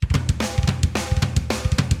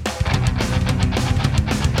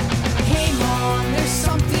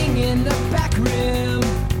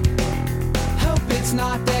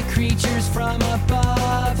answers from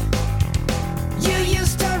above. You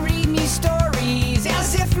used to read me stories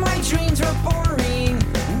as if my dreams were boring.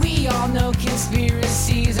 We all know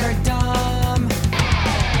conspiracies are dumb.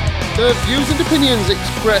 The views and opinions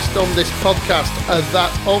expressed on this podcast are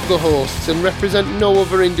that of the hosts and represent no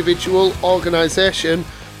other individual, organisation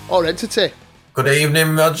or entity. Good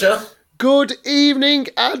evening, Roger. Good evening,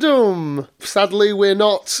 Adam. Sadly, we're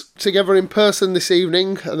not together in person this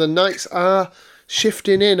evening, and the nights are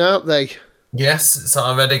shifting in, aren't they? Yes, it's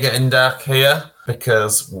already getting dark here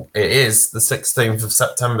because it is the 16th of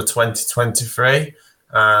September 2023.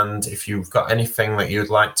 And if you've got anything that you'd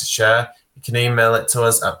like to share, you can email it to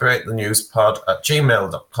us at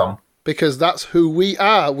breakthenewspod@gmail.com. Because that's who we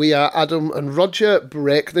are. We are Adam and Roger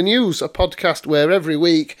Break the News, a podcast where every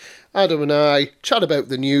week Adam and I chat about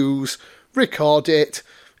the news, record it,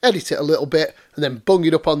 edit it a little bit, and then bung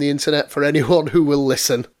it up on the internet for anyone who will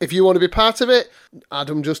listen. If you want to be part of it,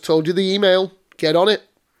 Adam just told you the email. Get on it.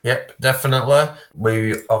 Yep, definitely.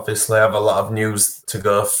 We obviously have a lot of news to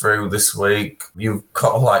go through this week. You've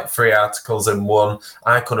got like 3 articles in one.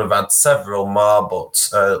 I could have had several more, but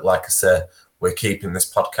like I say, we're keeping this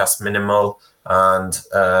podcast minimal, and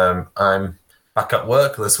I'm back at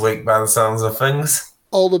work this week by the sounds of things.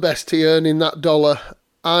 All the best to you earning that dollar.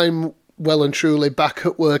 I'm well and truly back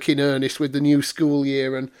at work in earnest with the new school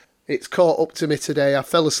year, and it's caught up to me today. I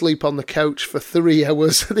fell asleep on the couch for 3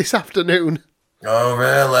 hours this afternoon. Oh,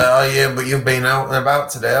 really? Oh, yeah, but you've been out and about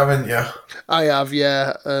today, haven't you? I have,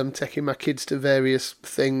 yeah, taking my kids to various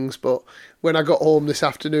things, but when I got home this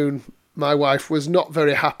afternoon, my wife was not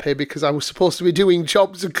very happy because I was supposed to be doing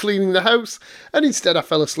jobs and cleaning the house, and instead I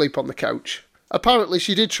fell asleep on the couch. Apparently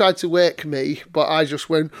she did try to wake me, but I just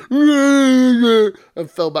went and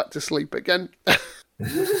fell back to sleep again.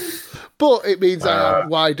 But it means I am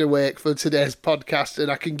wide awake for today's podcast, and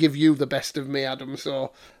I can give you the best of me, Adam,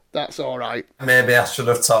 so that's all right. Maybe I should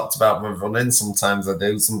have talked about my running. Sometimes I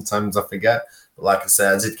do, sometimes I forget. But like I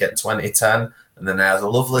said, I did get 2010, and then I had a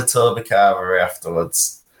lovely Toby Carvery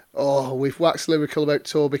afterwards. Oh, we've waxed lyrical about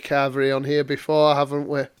Toby Carvery on here before, haven't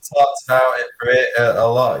we? Talked about it a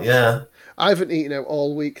lot, yeah. I haven't eaten out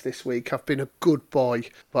all week this week. I've been a good boy,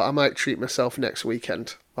 but I might treat myself next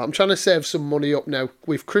weekend. I'm trying to save some money up now.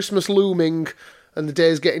 With Christmas looming and the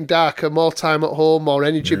days getting darker, more time at home, more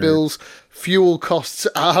energy bills, fuel costs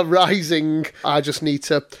are rising. I just need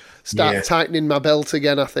to start tightening my belt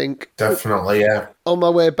again, I think. Definitely, yeah. On my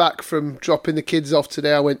way back from dropping the kids off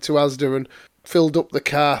today, I went to Asda and filled up the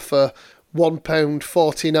car for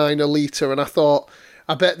 £1.49 a litre, and I thought,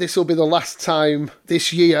 I bet this will be the last time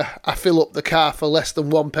this year I fill up the car for less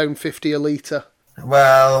than £1.50 a litre.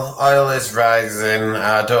 Well, oil is rising.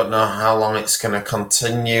 I don't know how long it's going to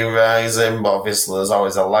continue rising, but obviously there's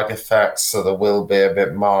always a lag effect, so there will be a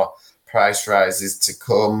bit more price rises to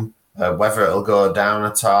come. Whether it'll go down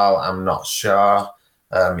at all, I'm not sure.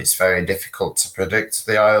 It's very difficult to predict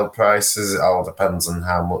the oil prices. It all depends on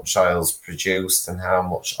how much oil's produced and how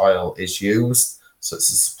much oil is used. So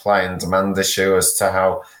it's a supply and demand issue as to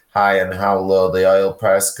how high and how low the oil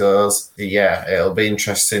price goes. Yeah, it'll be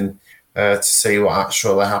interesting to see what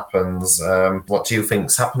actually happens. What do you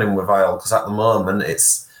think's happening with oil? Because at the moment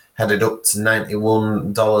it's headed up to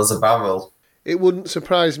 $91 a barrel. It wouldn't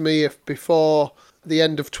surprise me if before the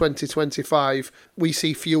end of 2025 we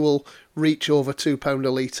see fuel reach over £2 a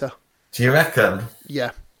litre. Do you reckon?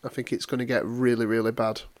 Yeah, I think it's going to get really, really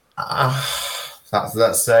bad.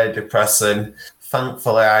 That's very depressing.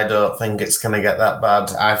 Thankfully, I don't think it's going to get that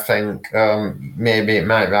bad. I think maybe it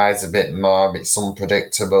might rise a bit more, but it's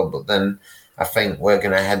unpredictable. But then I think we're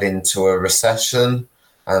going to head into a recession,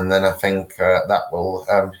 and then I think that will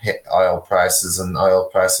hit oil prices, and oil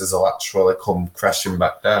prices will actually come crashing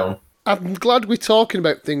back down. I'm glad we're talking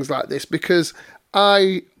about things like this because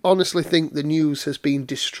I honestly think the news has been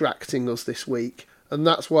distracting us this week. And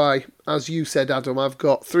that's why, as you said, Adam, I've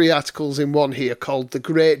got 3 articles in one here called The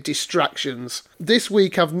Great Distractions. This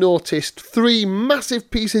week I've noticed 3 massive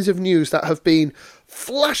pieces of news that have been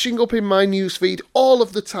flashing up in my newsfeed all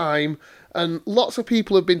of the time, and lots of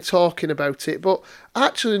people have been talking about it, but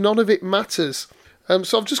actually none of it matters.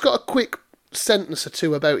 So I've just got a quick sentence or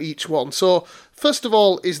two about each one. So first of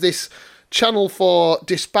all is this Channel 4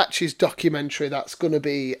 Dispatches documentary that's going to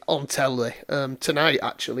be on telly tonight,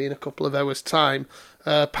 actually, in a couple of hours' time.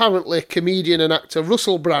 Apparently, comedian and actor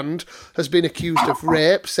Russell Brand has been accused of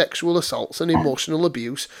rape, sexual assaults and emotional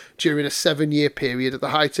abuse during a 7-year period at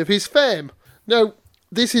the height of his fame. Now,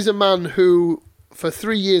 this is a man who, for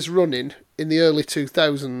 3 years running, in the early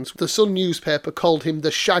 2000s, the Sun newspaper called him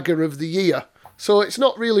the Shagger of the Year. So it's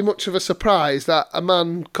not really much of a surprise that a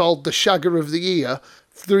man called the Shagger of the Year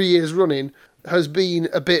 3 years running has been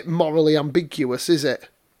a bit morally ambiguous, is it?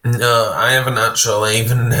 No, I haven't actually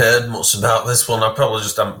even heard much about this one. I probably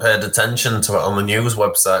just haven't paid attention to it on the news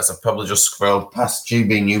websites. I've probably just scrolled past.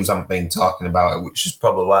 GB News haven't been talking about it, which is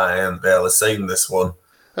probably why I haven't really seen this one.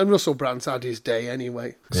 And Russell Brand's had his day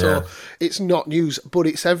anyway. So it's not news, but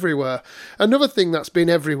it's everywhere. Another thing that's been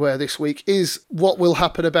everywhere this week is what will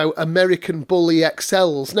happen about American Bully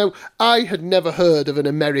XLs. Now, I had never heard of an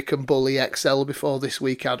American Bully XL before this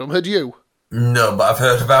week, Adam. Had you? No, but I've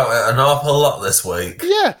heard about it an awful lot this week.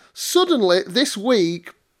 Yeah, suddenly this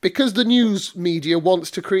week, because the news media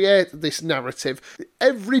wants to create this narrative,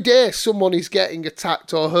 every day someone is getting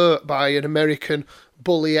attacked or hurt by an American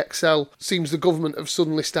Bully XL. Seems the government have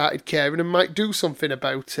suddenly started caring and might do something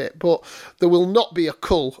about it. But there will not be a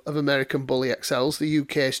cull of American Bully XLs, the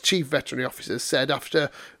UK's chief veterinary officer said after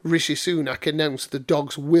Rishi Sunak announced the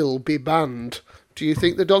dogs will be banned. Do you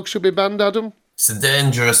think the dogs should be banned, Adam? It's a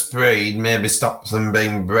dangerous breed, maybe stop them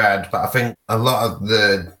being bred, but I think a lot of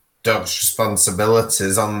the dog's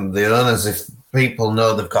responsibilities on the owners. If people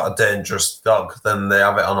know they've got a dangerous dog, then they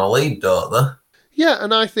have it on a lead, don't they? Yeah,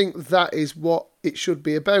 and I think that is what it should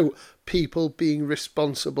be about, people being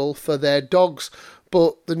responsible for their dogs.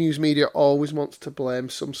 But the news media always wants to blame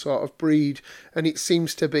some sort of breed, and it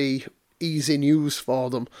seems to be easy news for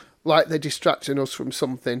them, like they're distracting us from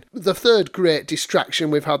something. The third great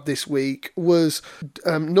distraction we've had this week was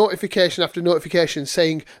notification after notification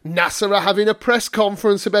saying NASA are having a press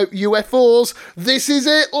conference about UFOs. This is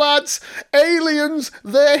it, lads! Aliens,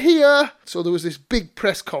 they're here! So there was this big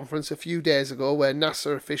press conference a few days ago where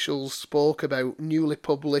NASA officials spoke about newly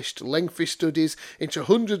published lengthy studies into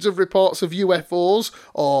hundreds of reports of UFOs,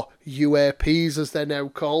 or UAPs as they're now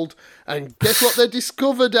called. And guess what they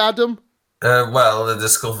discovered, Adam? Well, they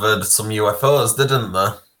discovered some UFOs, didn't they?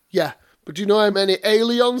 Yeah, but do you know how many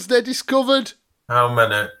aliens they discovered? How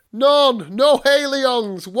many? None! No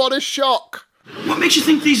aliens! What a shock! What makes you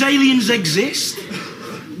think these aliens exist?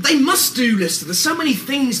 They must do, Lister. There's so many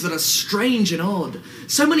things that are strange and odd.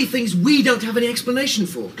 So many things we don't have any explanation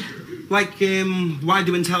for. Like, why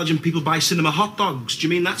do intelligent people buy cinema hot dogs? Do you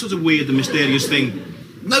mean that sort of weird and mysterious thing?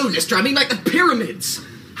 No, Lister, I mean like the pyramids.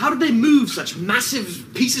 How did they move such massive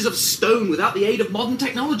pieces of stone without the aid of modern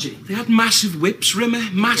technology? They had massive whips, Rimmer.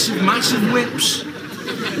 Massive whips.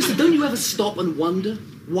 Lister, don't you ever stop and wonder,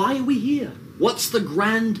 why are we here? What's the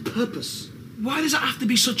grand purpose? Why does it have to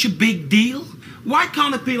be such a big deal? Why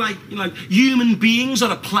can't it be like, human beings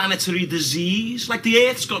are a planetary disease? Like the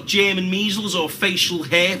Earth's got German measles or facial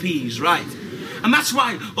herpes, right? And that's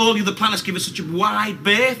why all the other planets give us such a wide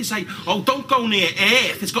berth. It's like, oh, don't go near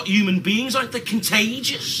Earth. It's got human beings on it. They're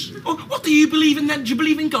contagious. Oh, what do you believe in then? Do you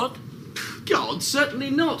believe in God? God, certainly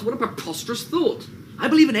not. What a preposterous thought. I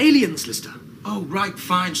believe in aliens, Lister. Oh, right,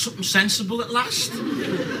 fine. Something sensible at last.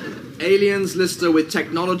 Aliens, Lister, with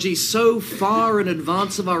technology so far in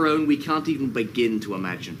advance of our own we can't even begin to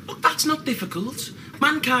imagine. Look, that's not difficult.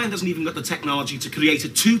 Mankind hasn't even got the technology to create a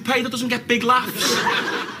toupee that doesn't get big laughs.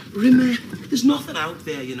 Rimmer, there's nothing out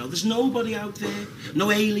there, There's nobody out there.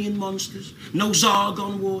 No alien monsters. No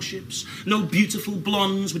Zargon warships. No beautiful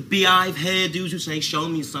blondes with beehive hairdos who say, show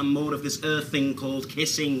me some more of this earth thing called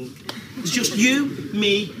kissing. There's just you,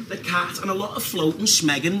 me, the cat, and a lot of floating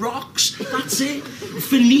smegging rocks. That's it.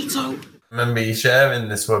 Finito. I remember you sharing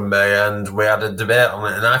this with me and we had a debate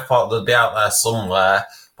on it and I thought they'd be out there somewhere,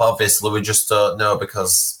 but obviously we just don't know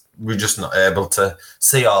because we're just not able to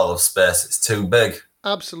see all of space. It's too big.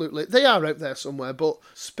 Absolutely. They are out there somewhere, but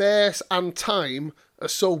space and time are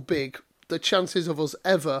so big, the chances of us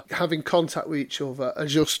ever having contact with each other are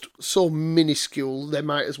just so minuscule, they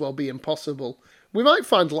might as well be impossible. We might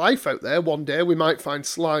find life out there one day, we might find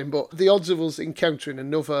slime, but the odds of us encountering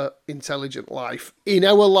another intelligent life in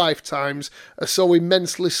our lifetimes are so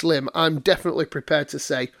immensely slim, I'm definitely prepared to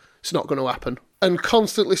say it's not going to happen. And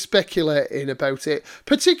constantly speculating about it,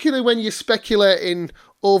 particularly when you're speculating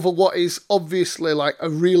over what is obviously like a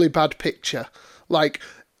really bad picture, like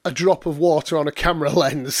a drop of water on a camera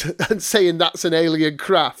lens, and saying that's an alien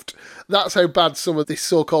craft. That's how bad some of this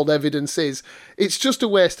so-called evidence is. It's just a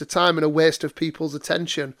waste of time and a waste of people's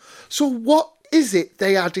attention. So what is it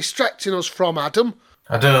they are distracting us from, Adam?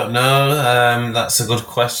 I don't know. That's a good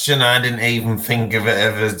question. I didn't even think of it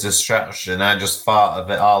as a distraction. I just thought of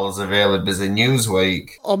it all as a really busy news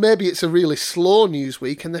week. Or maybe it's a really slow news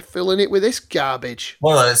week and they're filling it with this garbage.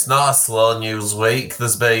 Well, it's not a slow news week.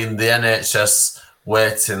 There's been the NHS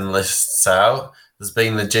waiting lists out. There's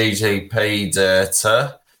been the GDP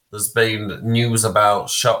data. There's been news about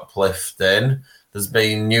shoplifting. There's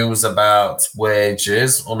been news about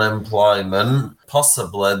wages, unemployment.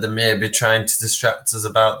 Possibly they may be trying to distract us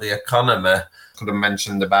about the economy could have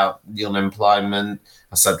mentioned about the unemployment.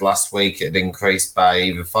 I said last week it had increased by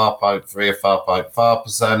either 4.3 or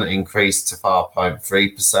 4.4%, increased to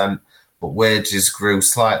 4.3%, but wages grew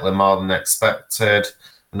slightly more than expected.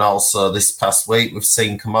 And also this past week, we've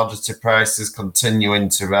seen commodity prices continuing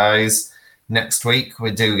to rise. Next week, we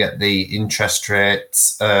do get the interest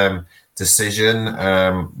rates decision.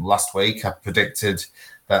 Last week, I predicted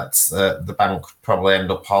that the bank would probably end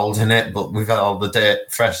up holding it, but we've got all the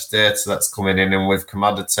fresh data that's coming in, and with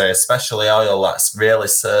commodity, especially oil, that's really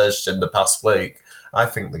surged in the past week. I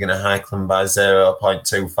think they're going to hike them by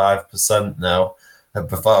 0.25% now.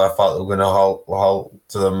 Before, I thought they were going to hold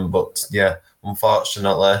to them, but yeah,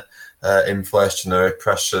 unfortunately, inflationary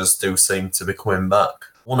pressures do seem to be coming back.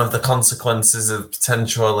 One of the consequences of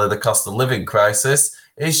potentially the cost of living crisis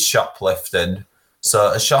is shoplifting.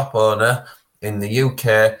 So a shop owner in the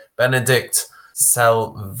UK, Benedict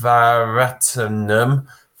Selvaratnam,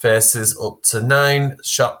 faces up to 9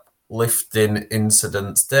 shoplifting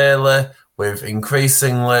incidents daily with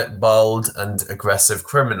increasingly bold and aggressive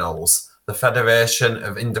criminals. The Federation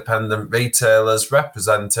of Independent Retailers,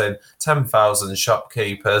 representing 10,000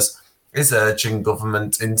 shopkeepers, is urging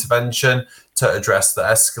government intervention to address the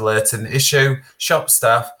escalating issue. Shop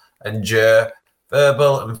staff endure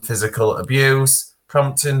verbal and physical abuse,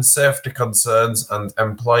 prompting safety concerns and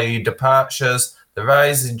employee departures. The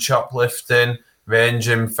rise in shoplifting,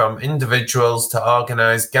 ranging from individuals to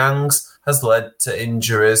organised gangs, has led to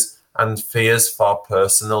injuries and fears for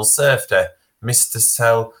personal safety. Mr.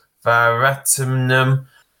 Selvaratnam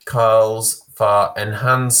calls for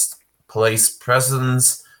enhanced police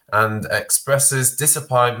presence and expresses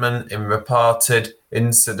disappointment in reported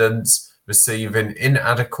incidents receiving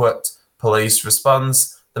inadequate police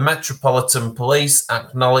response. The Metropolitan Police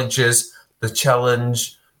acknowledges the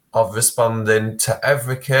challenge of responding to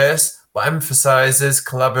every case, but emphasises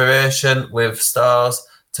collaboration with stores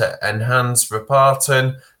to enhance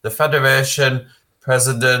reporting. The Federation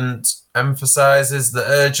president emphasises the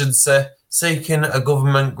urgency, seeking a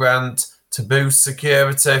government grant to boost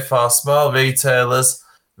security for small retailers.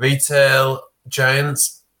 Retail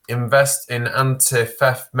giants invest in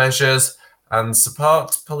anti-theft measures and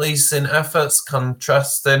support policing efforts,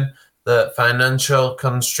 contrasting the financial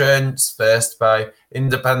constraints faced by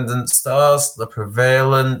independent stores. The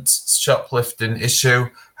prevalent shoplifting issue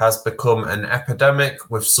has become an epidemic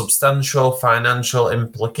with substantial financial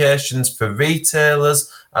implications for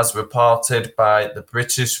retailers, as reported by the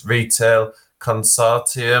British Retail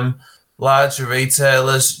Consortium. Larger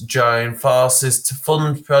retailers join forces to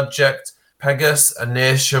fund Project Pegasus, a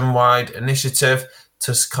nationwide initiative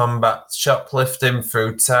to combat shoplifting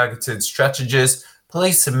through targeted strategies.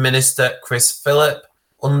 Policing Minister Chris Philip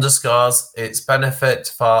underscores its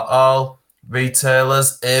benefit for all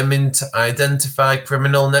retailers, aiming to identify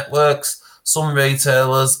criminal networks. Some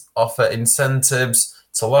retailers offer incentives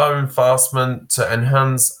to law enforcement to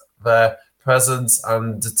enhance their presence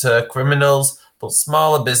and deter criminals, but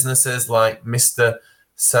smaller businesses like Mr.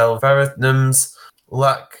 Selvaratnam's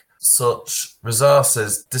lack such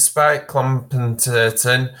resources. Despite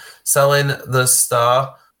compensating, selling the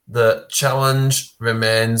store, the challenge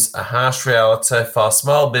remains a harsh reality for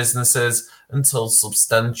small businesses until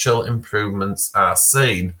substantial improvements are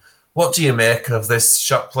seen. What do you make of this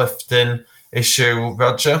shoplifting issue,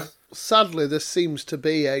 Roger? Sadly, there seems to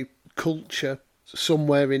be a culture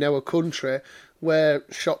somewhere in our country where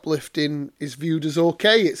shoplifting is viewed as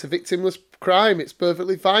okay. It's a victimless crime. It's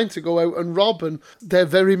perfectly fine to go out and rob, and they're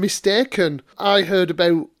very mistaken. I heard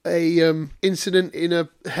about a incident in a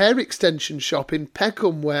hair extension shop in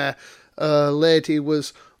Peckham where a lady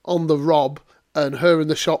was on the rob and her and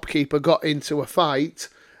the shopkeeper got into a fight,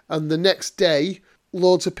 and the next day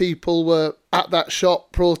loads of people were at that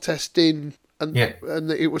shop protesting, and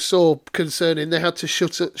it was so concerning they had to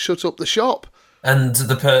shut up the shop. And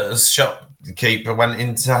the shopkeeper went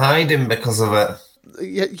into hiding because of it.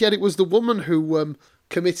 Yet it was the woman who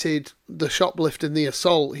committed the shoplifting, the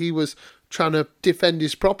assault. He was trying to defend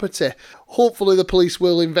his property. Hopefully the police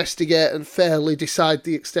will investigate and fairly decide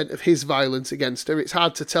the extent of his violence against her. It's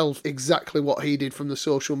hard to tell exactly what he did from the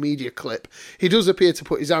social media clip. He does appear to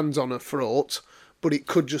put his hands on her throat, but it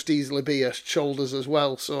could just easily be her shoulders as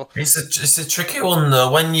well. So it's a tricky one,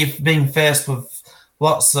 though. When you've been faced with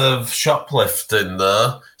lots of shoplifting,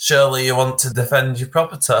 though, surely you want to defend your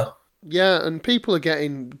property. Yeah, and people are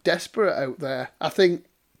getting desperate out there. I think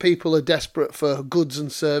people are desperate for goods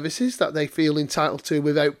and services that they feel entitled to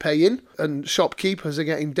without paying, and shopkeepers are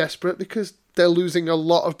getting desperate because they're losing a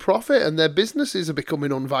lot of profit and their businesses are becoming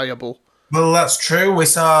unviable. Well, that's true. We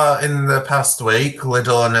saw in the past week,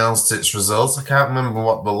 Lidl announced its results. I can't remember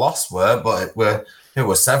what the loss were, but it were It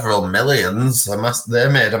was several millions. They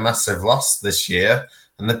made a massive loss this year,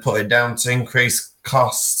 and they put it down to increased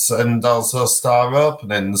costs and also store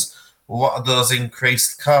openings. What are those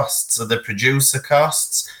increased costs? Are they producer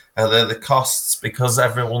costs? Are they the costs because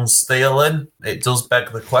everyone's stealing? It does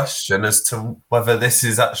beg the question as to whether this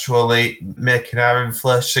is actually making our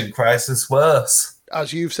inflation crisis worse.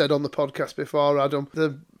 As you've said on the podcast before, Adam,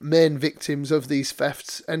 the main victims of these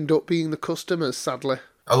thefts end up being the customers, sadly.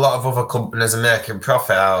 A lot of other companies are making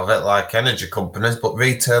profit out of it, like energy companies, but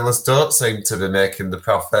retailers don't seem to be making the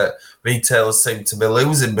profit. Retailers seem to be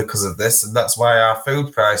losing because of this, and that's why our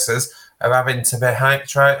food prices are having to be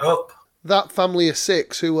hiked right up. That family of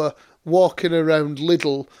 6 who are walking around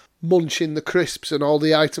Lidl munching the crisps and all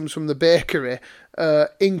the items from the bakery,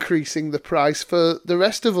 increasing the price for the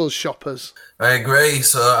rest of us shoppers. I agree.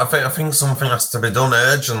 So I think something has to be done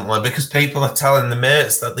urgently, because people are telling the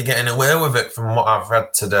mates that they're getting away with it. From what I've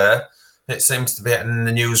read today, it seems to be in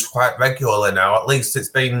the news quite regularly now. At least it's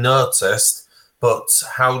been noticed. But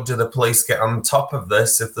how do the police get on top of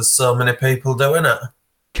this if there's so many people doing it?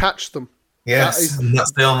 Catch them. Yes, and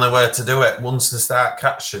that's the only way to do it. Once they start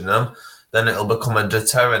catching them, then it'll become a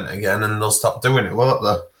deterrent again and they'll stop doing it, won't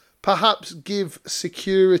they? Perhaps give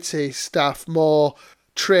security staff more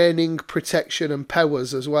training, protection and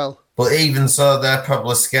powers as well. But even so, they're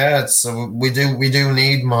probably scared. So we do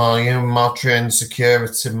need more, more trained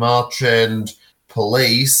security, more trained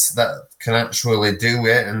police that can actually do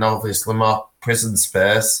it, and obviously more prison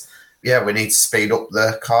space. Yeah, we need to speed up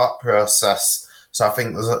the court process. So I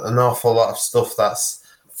think there's an awful lot of stuff that's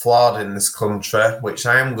flawed in this country, which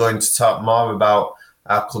I am going to talk more about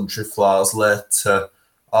our country flaws later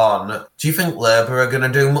on. Do you think Labour are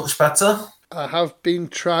going to do much better? I have been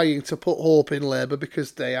trying to put hope in Labour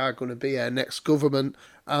because they are going to be our next government,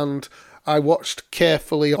 and I watched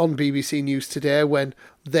carefully on BBC News Today when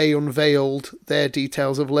they unveiled their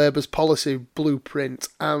details of Labour's policy blueprint,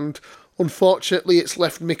 and unfortunately, it's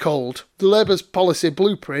left me cold. The Labour's policy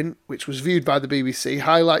blueprint, which was viewed by the BBC,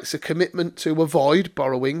 highlights a commitment to avoid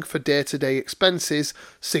borrowing for day-to-day expenses,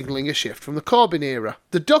 signalling a shift from the Corbyn era.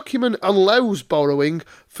 The document allows borrowing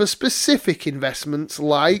for specific investments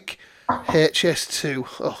like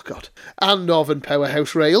HS2, and Northern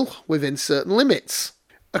Powerhouse Rail within certain limits.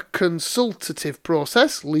 A consultative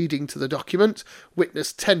process leading to the document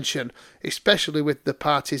witnessed tension, especially with the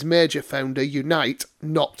party's major founder, Unite,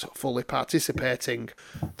 not fully participating.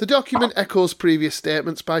 The document echoes previous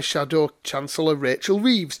statements by Shadow Chancellor Rachel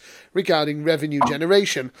Reeves regarding revenue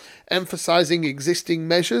generation, emphasising existing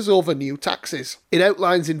measures over new taxes. It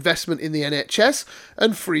outlines investment in the NHS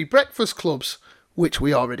and free breakfast clubs, which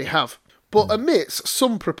we already have, but omits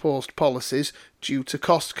some proposed policies due to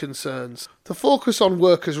cost concerns. The focus on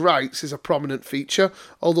workers' rights is a prominent feature,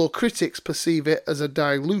 although critics perceive it as a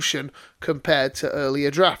dilution compared to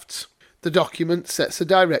earlier drafts. The document sets a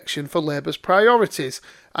direction for Labour's priorities,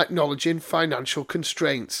 acknowledging financial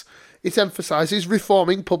constraints. It emphasises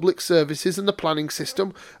reforming public services and the planning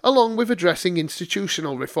system, along with addressing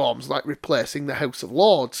institutional reforms like replacing the House of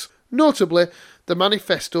Lords. Notably, the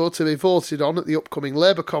manifesto to be voted on at the upcoming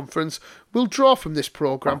Labour conference will draw from this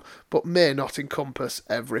programme, but may not encompass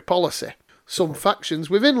every policy. Some factions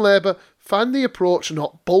within Labour find the approach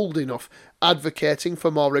not bold enough, advocating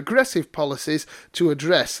for more aggressive policies to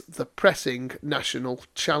address the pressing national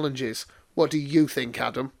challenges. What do you think,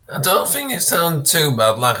 Adam? I don't think it sounds too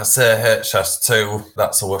bad. Like I say, HS2,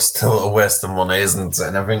 that's still a waste of money, isn't it?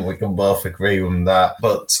 And I think we can both agree on that.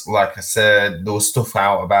 But like I said, there was stuff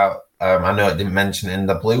out about, I know it didn't mention it in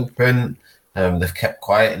the blueprint. They've kept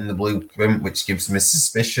quiet in the blueprint, which gives me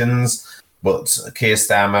suspicions. But Keir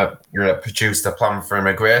Starmer produced a plan for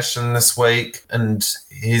immigration this week, and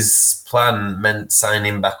his plan meant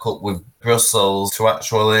signing back up with Brussels to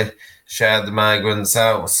actually share the migrants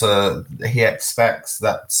out. So he expects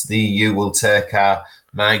that the EU will take our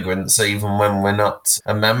migrants even when we're not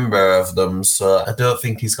a member of them. So I don't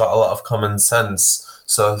think he's got a lot of common sense.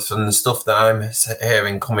 So from the stuff that I'm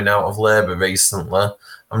hearing coming out of Labour recently,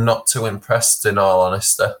 I'm not too impressed, in all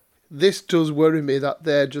honesty. This does worry me that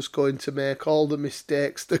they're just going to make all the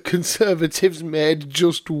mistakes the Conservatives made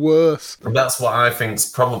just worse. That's what I think's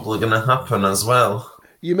probably going to happen as well.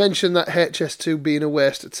 You mentioned that HS2 being a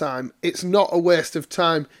waste of time. It's not a waste of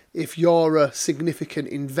time if you're a significant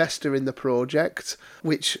investor in the project,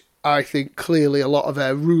 which I think clearly a lot of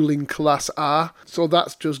our ruling class are. So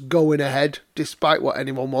that's just going ahead, despite what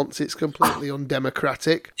anyone wants. It's completely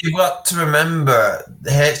undemocratic. You've got to remember,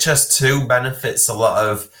 HS2 benefits a lot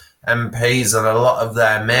of MPs and a lot of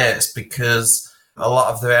their mates, because a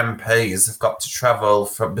lot of their MPs have got to travel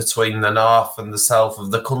from between the north and the south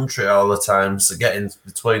of the country all the time. So getting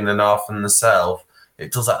between the north and the south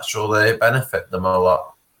it does actually benefit them a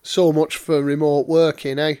lot. So much for remote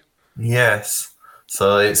working, eh? Yes.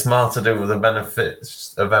 So it's more to do with the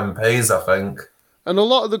benefits of MPs, I think. And a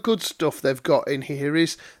lot of the good stuff they've got in here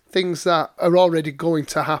is things that are already going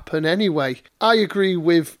to happen anyway. I agree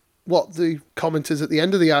with what the commenters at the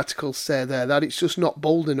end of the article say there, that it's just not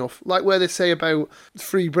bold enough. Like where they say about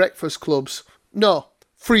free breakfast clubs. No,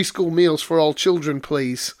 free school meals for all children,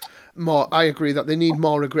 please. I agree that they need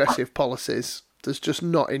more aggressive policies. There's just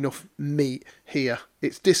not enough meat here.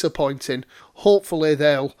 It's disappointing. Hopefully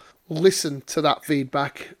they'll listen to that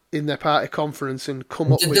feedback in their party conference and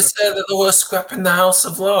come up Did with... they say that they were scrapping the House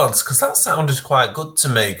of Lords? Because that sounded quite good to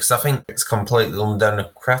me, because I think it's completely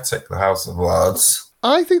undemocratic, the House of Lords.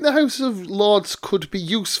 I think the House of Lords could be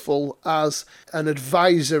useful as an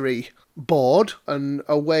advisory board and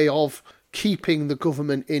a way of keeping the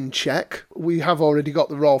government in check. We have already got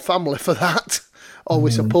the royal family for that, or we're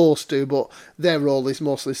supposed to, but their role is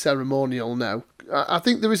mostly ceremonial now. I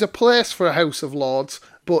think there is a place for a House of Lords,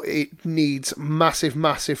 but it needs massive,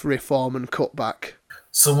 massive reform and cutback.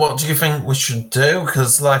 So what do you think we should do?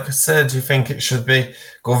 Because like I said, do you think it should be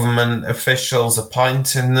government officials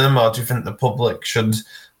appointing them, or do you think the public should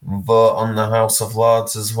vote on the House of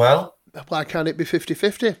Lords as well? Why can't it be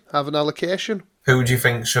 50-50? Have an allocation? Who do you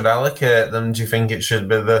think should allocate them? Do you think it should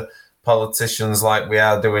be the politicians like we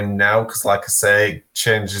are doing now? Because like I say, it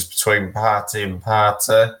changes between party and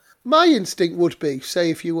party. My instinct would be,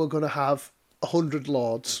 say if you were going to have 100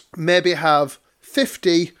 lords, maybe have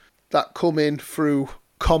 50 that come in through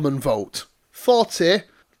common vote, 40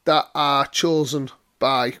 that are chosen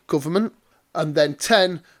by government, and then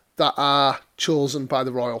 10 that are chosen by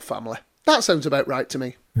the royal family. That sounds about right to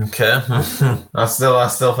me. Okay. I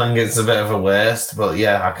still think it's a bit of a waste, but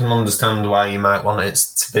yeah, I can understand why you might want it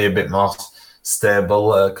to be a bit more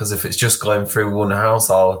stable, because if it's just going through one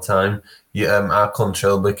house all the time, our country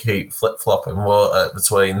will be keep flip-flopping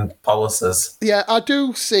between policies. Yeah, I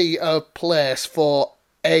do see a place for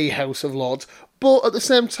a House of Lords, but at the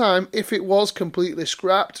same time, if it was completely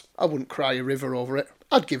scrapped, I wouldn't cry a river over it.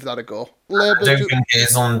 I'd give that a go. I do think it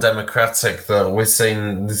is undemocratic, though. We're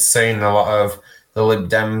seeing a lot of the Lib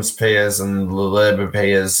Dems peers and the Labour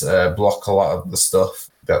peers block a lot of the stuff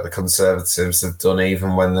that the Conservatives have done,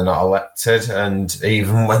 even when they're not elected and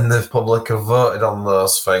even when the public have voted on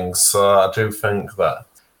those things. So I do think that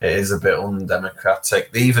it is a bit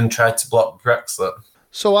undemocratic. They even tried to block Brexit.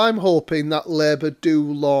 So I'm hoping that Labour do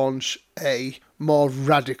launch a more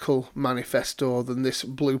radical manifesto than this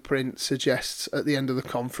blueprint suggests at the end of the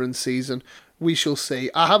conference season. We shall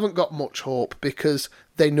see. I haven't got much hope because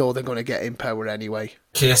they know they're going to get in power anyway.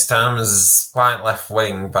 Keir Starmer is quite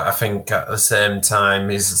left-wing, but I think at the same time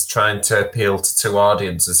he's trying to appeal to two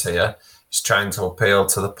audiences here. He's trying to appeal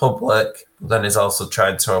to the public, then he's also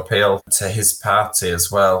trying to appeal to his party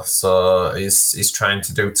as well. So he's trying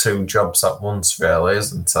to do two jobs at once, really,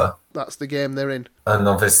 isn't he? That's the game they're in. And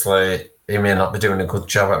obviously he may not be doing a good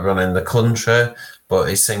job at running the country, but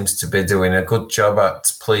he seems to be doing a good job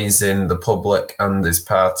at pleasing the public and his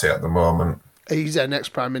party at the moment. He's our next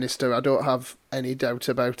Prime Minister, I don't have any doubt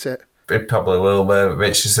about it. It probably will be.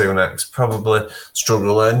 Rishi Sunak's probably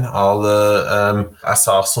struggling, although I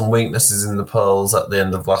saw some weaknesses in the polls at the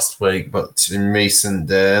end of last week, but in recent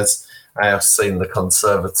days I have seen the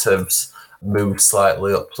Conservatives move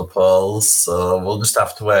slightly up the polls, so we'll just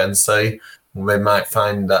have to wait and see. We might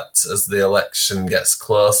find that as the election gets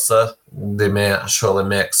closer, they may actually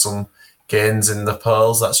make some gains in the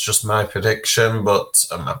polls. That's just my prediction, but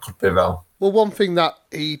I could be wrong. Well, one thing that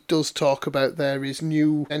he does talk about there is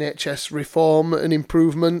new NHS reform and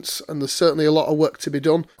improvements, and there's certainly a lot of work to be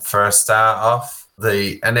done. For a start off,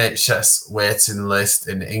 the NHS waiting list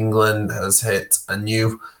in England has hit a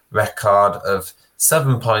new record of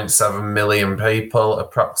 7.7 million people,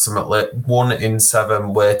 approximately 1 in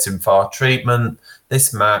 7 waiting for treatment.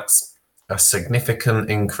 This marks a significant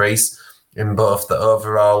increase in both the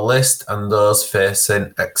overall list and those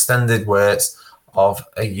facing extended waits of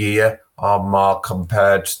a year or more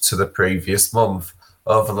compared to the previous month.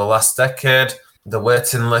 Over the last decade, the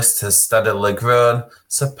waiting list has steadily grown,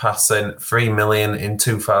 surpassing 3 million in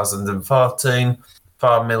 2014,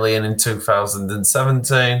 4 million in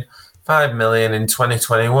 2017, 5 million in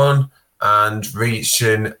 2021, and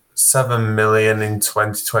reaching 7 million in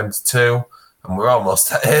 2022. And we're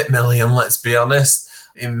almost at 8 million, let's be honest.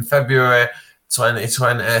 In February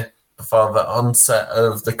 2020, before the onset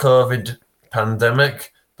of the COVID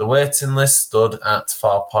pandemic, the waiting list stood at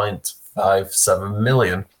 4.57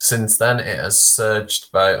 million. Since then, it has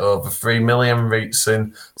surged by over 3 million,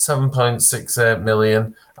 reaching 7.68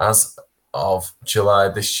 million as of July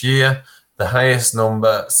this year. the highest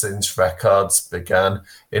number since records began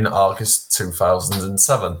in August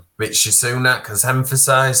 2007. Rishi Sunak has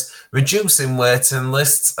emphasised reducing waiting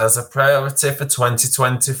lists as a priority for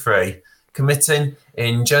 2023, committing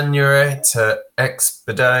in January to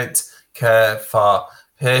expedite care for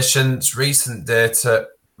patients. Recent data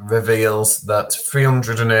reveals that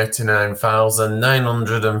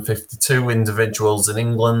 389,952 individuals in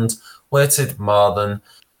England waited more than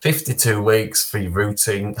 52 weeks for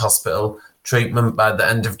routine hospital treatment by the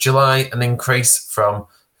end of July, an increase from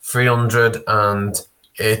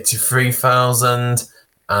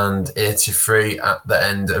 383,083 at the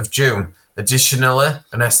end of June. Additionally,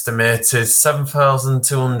 an estimated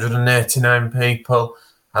 7,289 people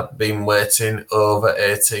had been waiting over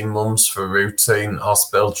 18 months for routine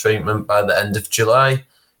hospital treatment by the end of July.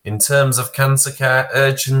 In terms of cancer care,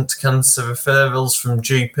 urgent cancer referrals from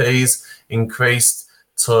GPs increased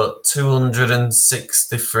to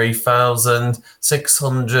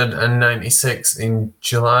 263,696 in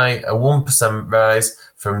July, a 1% rise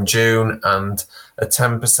from June and a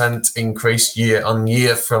 10% increase year on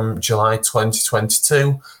year from July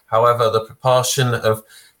 2022. However, the proportion of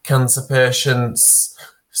cancer patients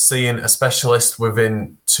seeing a specialist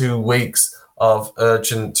within 2 weeks of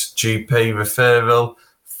urgent GP referral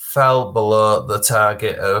fell below the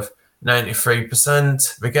target of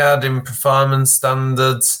 93%. Regarding performance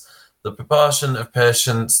standards, the proportion of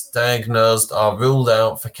patients diagnosed or ruled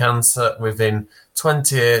out for cancer within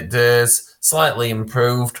 28 days slightly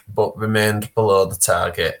improved but remained below the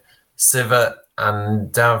target. Siva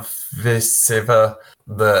Andavisiva,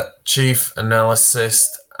 the chief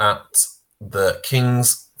analyst at the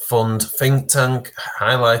King's Fund think tank,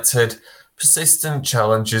 highlighted persistent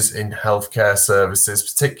challenges in healthcare services,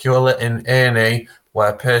 particularly in A&E,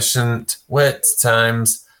 where patient wait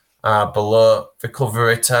times are below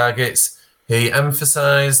recovery targets. He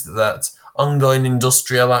emphasised that ongoing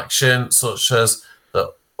industrial action, such as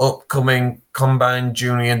the upcoming combined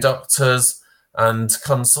junior doctors and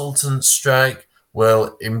consultants strike,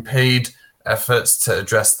 will impede efforts to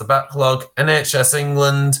address the backlog. NHS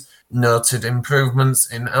England noted improvements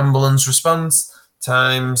in ambulance response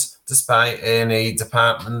times, despite A&E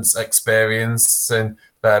departments experiencing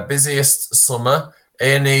their busiest summer.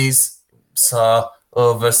 A&Es saw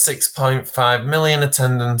over 6.5 million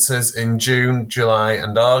attendances in June, July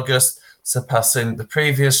and August, surpassing the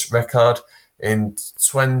previous record in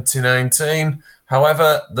 2019.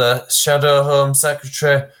 However, the Shadow Home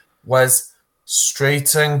Secretary, Wes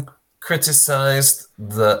Streeting, criticised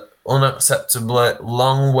the unacceptably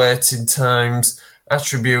long waiting times,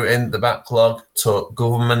 attributing the backlog to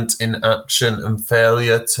government inaction and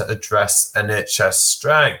failure to address NHS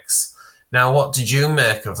strikes. Now, what did you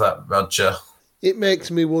make of that, Roger? It makes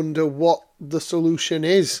me wonder what the solution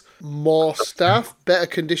is. More staff, better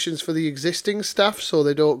conditions for the existing staff so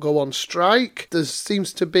they don't go on strike. There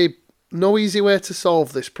seems to be no easy way to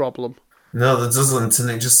solve this problem. No, there doesn't, and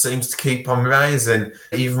it just seems to keep on rising,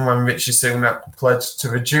 even when Rishi Sunak pledged to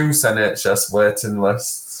reduce NHS waiting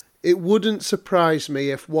lists. It wouldn't surprise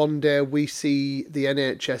me if one day we see the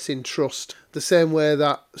NHS in trust, the same way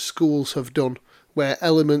that schools have done, where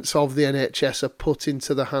elements of the NHS are put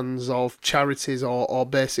into the hands of charities or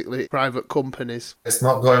basically private companies. It's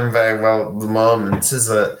not going very well at the moment, is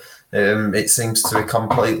it? It seems to be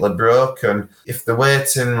completely broken. If the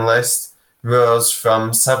waiting list rose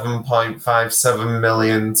from 7.57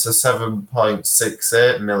 million to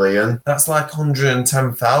 7.68 million, that's like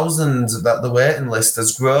 110,000 that the waiting list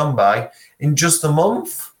has grown by in just a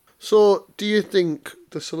month. So do you think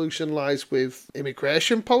the solution lies with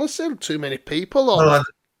immigration policy, too many people, or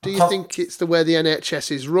do you think it's the way the NHS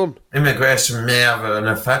is run? Immigration may have an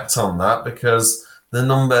effect on that, because the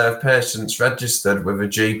number of patients registered with a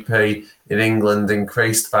GP in England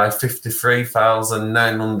increased by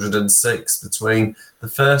 53,906 between the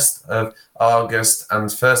 1st of August and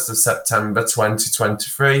 1st of September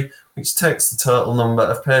 2023, which takes the total number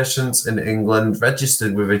of patients in England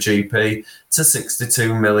registered with a GP to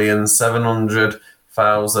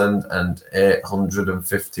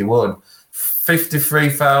 62,700,851.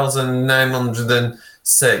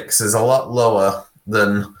 53,906 is a lot lower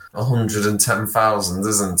than 110,000,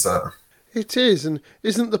 isn't it? It is, and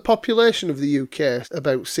isn't the population of the UK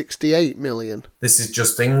about 68 million? This is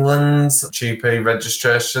just England's GP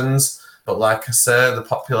registrations, but like I say, the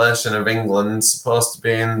population of England's supposed to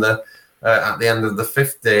be in the at the end of the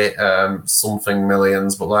 50 something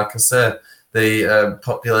millions, but like I say, the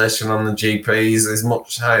population on the GPs is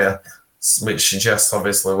much higher, which suggests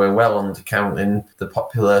obviously we're well undercounting the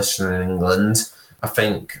population in England. I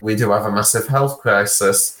think we do have a massive health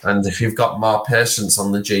crisis, and if you've got more patients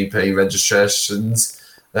on the GP registrations,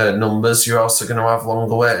 numbers, you're also going to have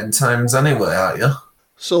longer waiting times anyway, aren't you?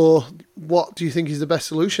 So what do you think is the best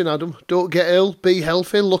solution, Adam? Don't get ill, be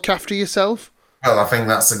healthy, look after yourself? Well, I think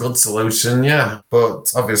that's a good solution, yeah.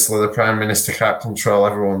 But obviously the Prime Minister can't control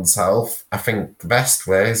everyone's health. I think the best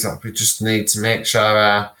way is that we just need to make sure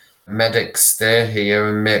our medics stay here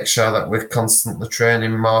and make sure that we're constantly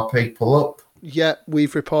training more people up. Yeah,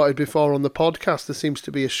 we've reported before on the podcast there seems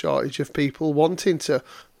to be a shortage of people wanting to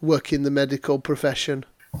work in the medical profession.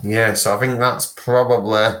 Yeah, so I think that's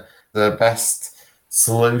probably the best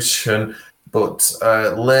solution. But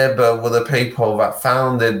Labour were the people that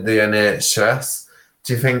founded the NHS.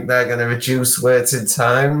 Do you think they're going to reduce waiting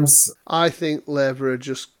times? I think Labour are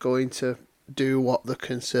just going to do what the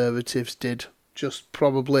Conservatives did, just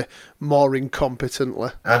probably more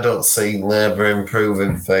incompetently. I don't see Labour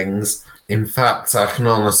improving things. In fact, I can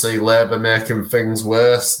only see Labour making things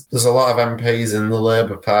worse. There's a lot of MPs in the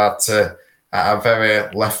Labour Party that are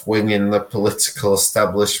very left-wing in the political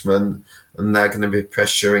establishment, and they're going to be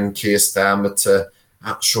pressuring Keir Starmer to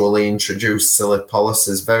actually introduce silly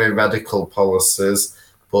policies, very radical policies,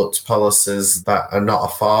 but policies that are not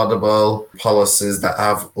affordable, policies that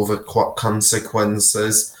have other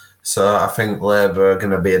consequences. So I think Labour are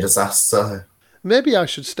going to be a disaster. Maybe I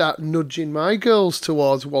should start nudging my girls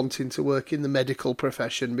towards wanting to work in the medical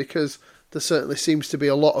profession, because there certainly seems to be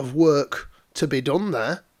a lot of work to be done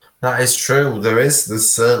there. That is true. There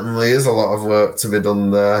certainly is a lot of work to be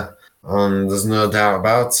done there, and there's no doubt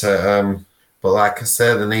about it. But like I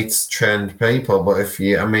say, they need trained people. But if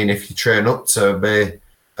you train up to be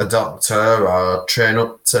a doctor or train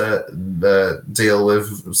up to deal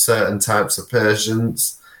with certain types of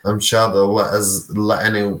patients, I'm sure they'll let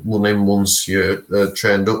anyone in once you're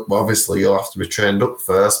trained up. Obviously, you'll have to be trained up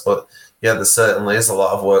first, but yeah, there certainly is a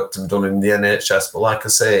lot of work to be done in the NHS. But like I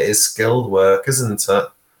say, it is skilled work, isn't it?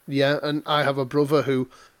 Yeah, and I have a brother who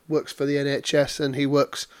works for the NHS, and he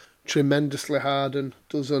works tremendously hard and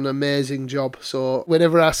does an amazing job. So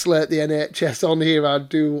whenever I slate the NHS on here, I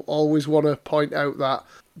do always want to point out that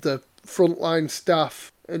the frontline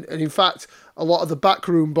staff, and in fact, a lot of the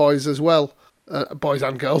backroom boys as well, boys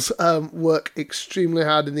and girls, work extremely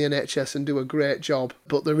hard in the NHS and do a great job.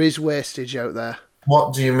 But there is wastage out there.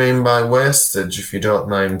 What do you mean by wastage, if you don't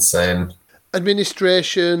mind saying?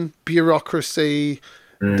 Administration, bureaucracy,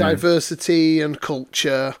 diversity and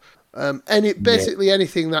culture,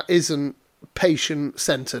 anything that isn't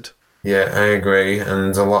patient-centred. Yeah, I agree.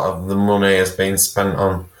 And a lot of the money has been spent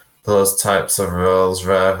on those types of roles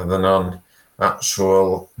rather than on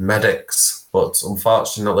actual medics. But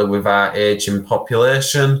unfortunately, with our ageing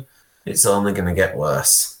population, it's only going to get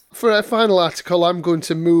worse. For a final article, I'm going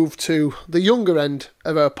to move to the younger end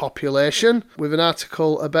of our population with an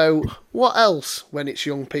article about what else when it's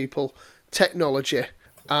young people, technology,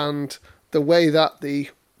 and the way that the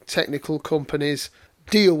technical companies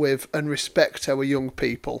deal with and respect our young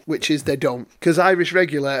people, which is they don't. Because Irish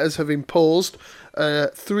regulators have imposed a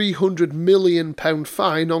 £300 million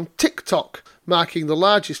fine on TikTok, marking the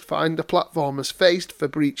largest fine the platform has faced for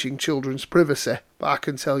breaching children's privacy. But I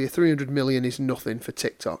can tell you 300 million is nothing for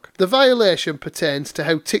TikTok. The violation pertains to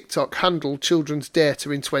how TikTok handled children's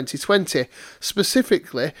data in 2020,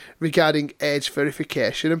 specifically regarding age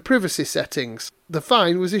verification and privacy settings. The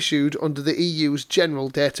fine was issued under the EU's General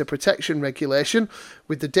Data Protection Regulation,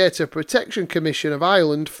 with the Data Protection Commission of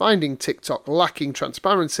Ireland finding TikTok lacking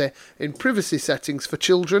transparency in privacy settings for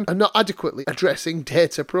children and not adequately addressing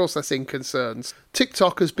data processing concerns.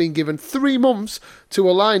 TikTok has been given 3 months to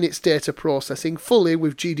align its data processing fully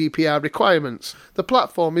with GDPR requirements. The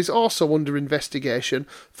platform is also under investigation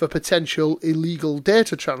for potential illegal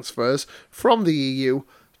data transfers from the EU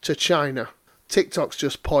to China. TikTok's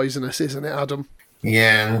just poisonous, isn't it, Adam?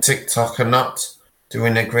 Yeah, and TikTok are not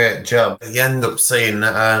doing a great job. You end up seeing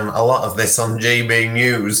a lot of this on GB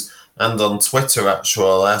News and on Twitter,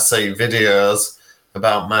 actually. I see videos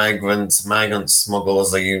about migrant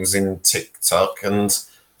smugglers are using TikTok, and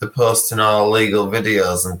they're posting all illegal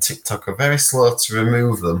videos, and TikTok are very slow to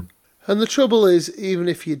remove them. And the trouble is, even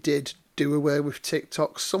if you did do away with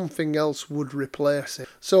TikTok, something else would replace it.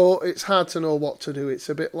 So it's hard to know what to do. It's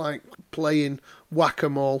a bit like playing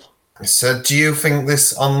whack-a-mole. So do you think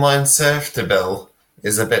this online safety bill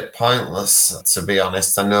is a bit pointless, to be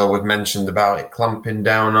honest? I know we've mentioned about it clamping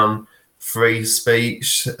down on free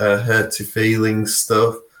speech, hurty feelings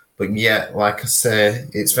stuff, but yet, like I say,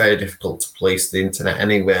 it's very difficult to police the internet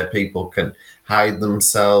anywhere. People can hide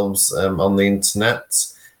themselves on the internet.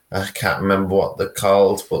 I can't remember what they're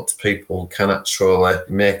called, but people can actually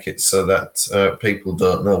make it so that people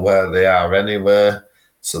don't know where they are anywhere.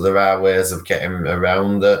 So there are ways of getting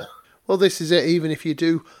around it. Well, this is it. Even if you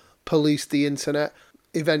do police the internet,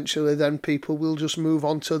 eventually then people will just move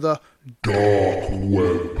on to the dark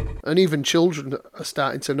web. And even children are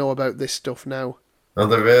starting to know about this stuff now. Are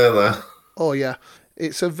they really? Oh yeah.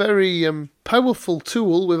 It's a very powerful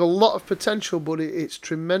tool with a lot of potential, but it's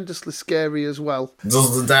tremendously scary as well.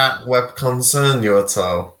 Does the dark web concern you at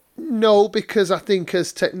all? No, because I think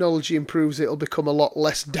as technology improves, it'll become a lot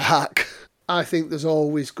less dark. I think there's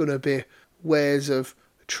always going to be ways of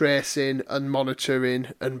tracing and monitoring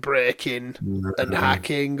and breaking and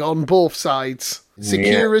hacking on both sides.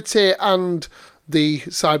 Security and the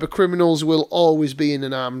cyber criminals will always be in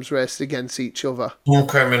an arms race against each other. Some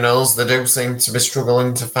criminals, they do seem to be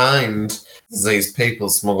struggling to find these people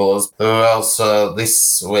smugglers. There were also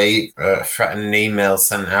this week threatening emails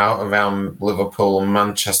sent out around Liverpool and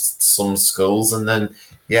Manchester to some schools, and then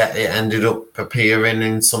it ended up appearing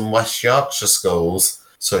in some West Yorkshire schools.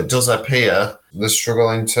 So it does appear they're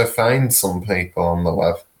struggling to find some people on the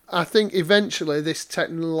web. I think eventually this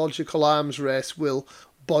technological arms race will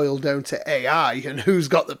boil down to AI and who's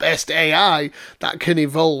got the best AI that can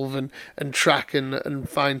evolve and track and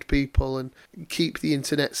find people and keep the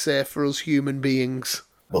internet safe for us human beings.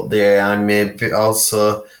 But the AI may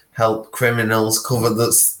also help criminals cover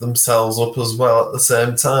themselves up as well at the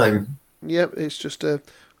same time. Yep, it's just a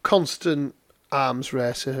constant arms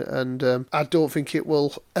race, and I don't think it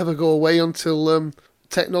will ever go away until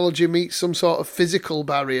technology meets some sort of physical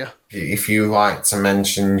barrier. If you like to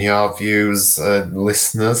mention your views,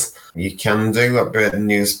 listeners, you can do at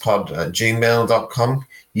BrittonNewsPod@gmail.com.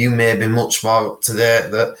 You may be much more up to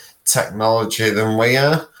date with technology than we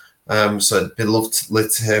are, so it'd be lovely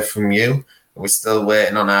to hear from you. We're still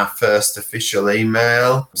waiting on our first official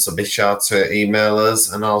email, so be sure to email us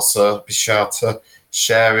and also be sure to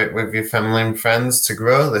share it with your family and friends to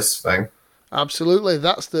grow this thing. Absolutely,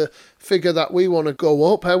 that's the figure that we want to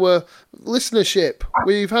go up, our listenership.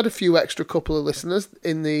 We've had a few extra couple of listeners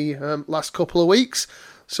in the last couple of weeks,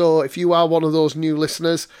 so if you are one of those new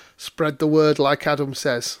listeners, spread the word like Adam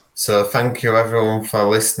says. So thank you everyone for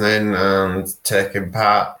listening and taking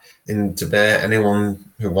part in the debate. Anyone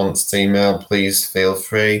who wants to email, please feel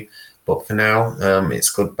free. But for now, it's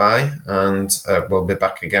goodbye, and we'll be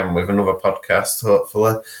back again with another podcast,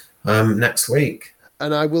 hopefully, next week.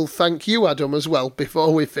 And I will thank you, Adam, as well,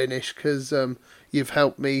 before we finish, because you've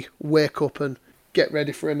helped me wake up and get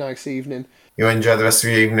ready for a nice evening. You enjoy the rest of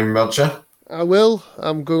your evening, Roger? I will.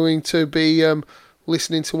 I'm going to be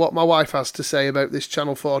listening to what my wife has to say about this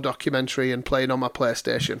Channel 4 documentary and playing on my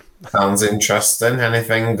PlayStation. Sounds interesting.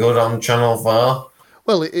 Anything good on Channel 4?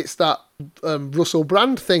 Well, it's that Russell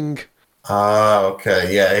Brand thing. Ah,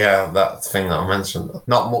 okay. Yeah, that thing that I mentioned.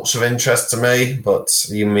 Not much of interest to me, but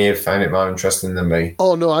you may find it more interesting than me.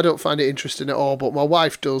 Oh, no, I don't find it interesting at all, but my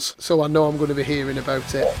wife does, so I know I'm going to be hearing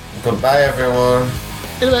about it. Goodbye, everyone.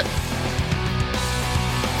 In a bit.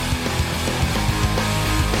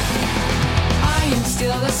 I am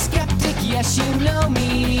still a skeptic, yes, you know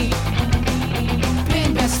me.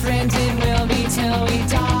 Been best friends in